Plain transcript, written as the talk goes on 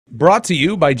Brought to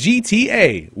you by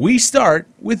GTA. We start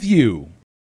with you.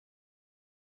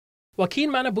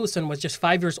 Joaquin Manabusan was just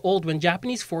 5 years old when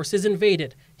Japanese forces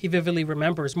invaded. He vividly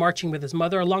remembers marching with his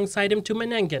mother alongside him to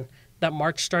Menengen. That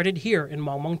march started here in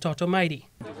Mongmong-Toto-Maite.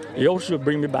 He also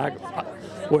bring me back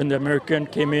when the American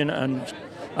came in and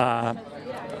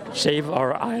saved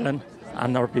our island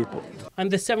and our people. On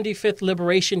the 75th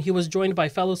Liberation, he was joined by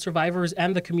fellow survivors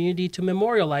and the community to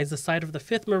memorialize the site of the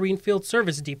 5th Marine Field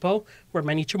Service Depot, where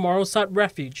many Chamorros sought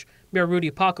refuge. Mayor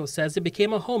Rudy Paco says it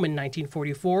became a home in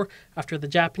 1944 after the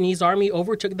Japanese army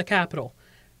overtook the capital.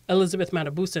 Elizabeth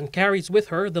Manabusan carries with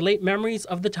her the late memories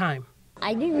of the time.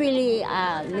 I didn't really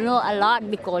know a lot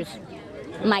because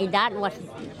my dad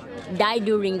died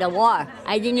during the war.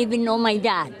 I didn't even know my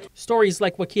dad. Stories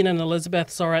like Joaquin and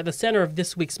Elizabeth's are at the center of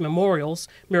this week's memorials.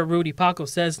 Mayor Rudy Paco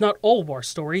says not all war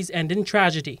stories end in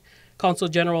tragedy. Consul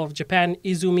General of Japan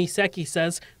Izumi Seki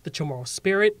says the Chamorro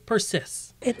spirit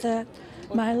persists. It's a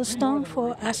milestone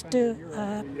for us to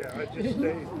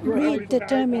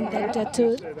redetermine that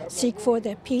to seek for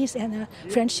the peace and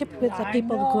friendship with the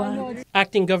people of Guam.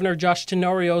 Acting Governor Josh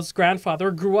Tenorio's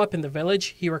grandfather grew up in the village.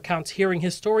 He recounts hearing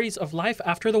his stories of life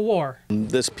after the war.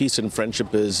 This peace and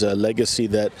friendship is a legacy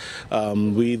that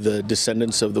we, the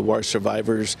descendants of the war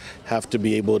survivors, have to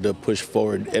be able to push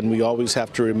forward. And we always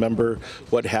have to remember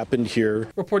what happened here.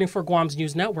 Reporting for Guam's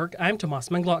News Network, I'm Tomas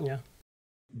Manglotnya.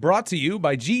 Brought to you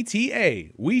by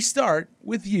GTA. We start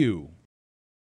with you.